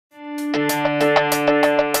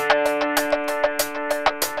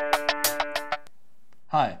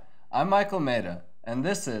Hi, I'm Maidaa, and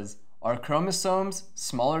this is Are Chromosomes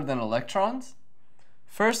Smaller Than Electrons?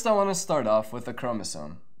 First, I want to start off with a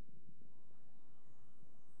chromosome.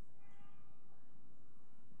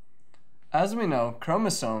 As we know,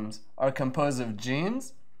 chromosomes are composed of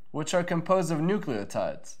genes, which are composed of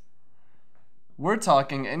nucleotides. We're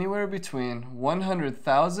talking anywhere between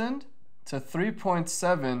 100,000 to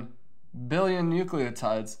 3.7 billion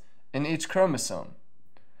nucleotides in each chromosome.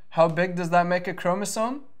 How big does that make a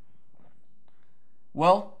chromosome?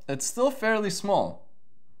 Well, it's still fairly small,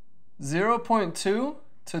 0.2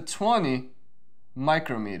 to 20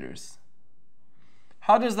 micrometers.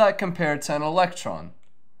 How does that compare to an electron?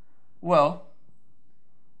 Well,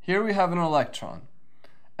 here we have an electron.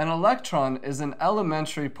 An electron is an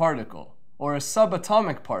elementary particle, or a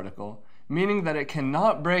subatomic particle, meaning that it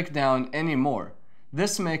cannot break down anymore.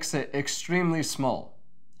 This makes it extremely small.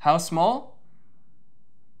 How small?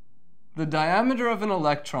 The diameter of an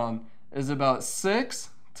electron is about 6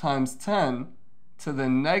 times 10 to the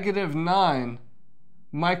negative 9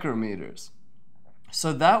 micrometers.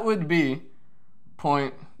 So that would be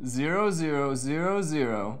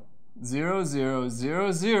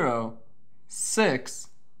 0.000000006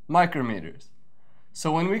 micrometers.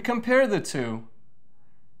 So when we compare the two,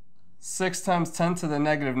 6 times 10 to the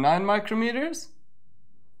negative 9 micrometers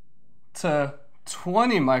to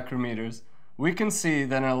 20 micrometers, we can see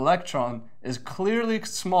that an electron is clearly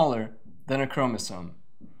smaller than a chromosome.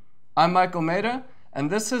 I'm Maidaa, and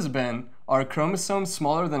this has been Are Chromosomes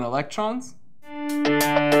Smaller Than Electrons?